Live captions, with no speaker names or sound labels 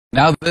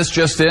Now this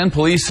just in,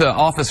 police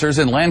officers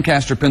in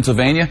Lancaster,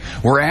 Pennsylvania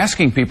were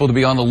asking people to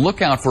be on the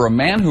lookout for a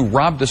man who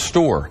robbed a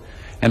store.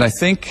 And I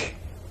think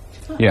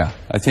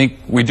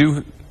we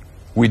do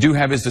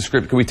have his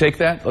description. Can we take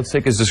that? Let's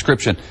take his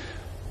description.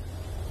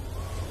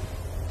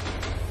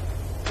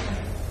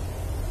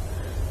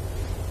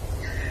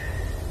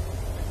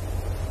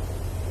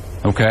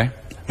 Okay.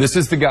 This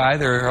is the guy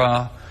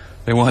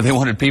they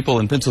wanted people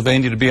in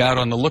Pennsylvania to be out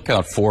on the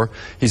lookout for.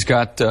 He's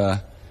got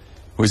a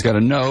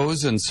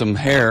nose and some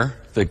hair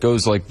that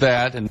goes like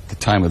that. And at the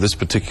time of this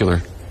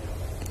particular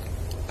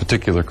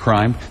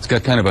crime, it's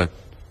got kind of a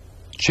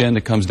chin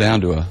that comes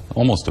down to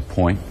almost a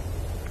point.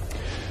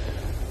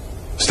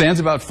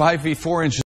 Stands about 5 feet 4 inches.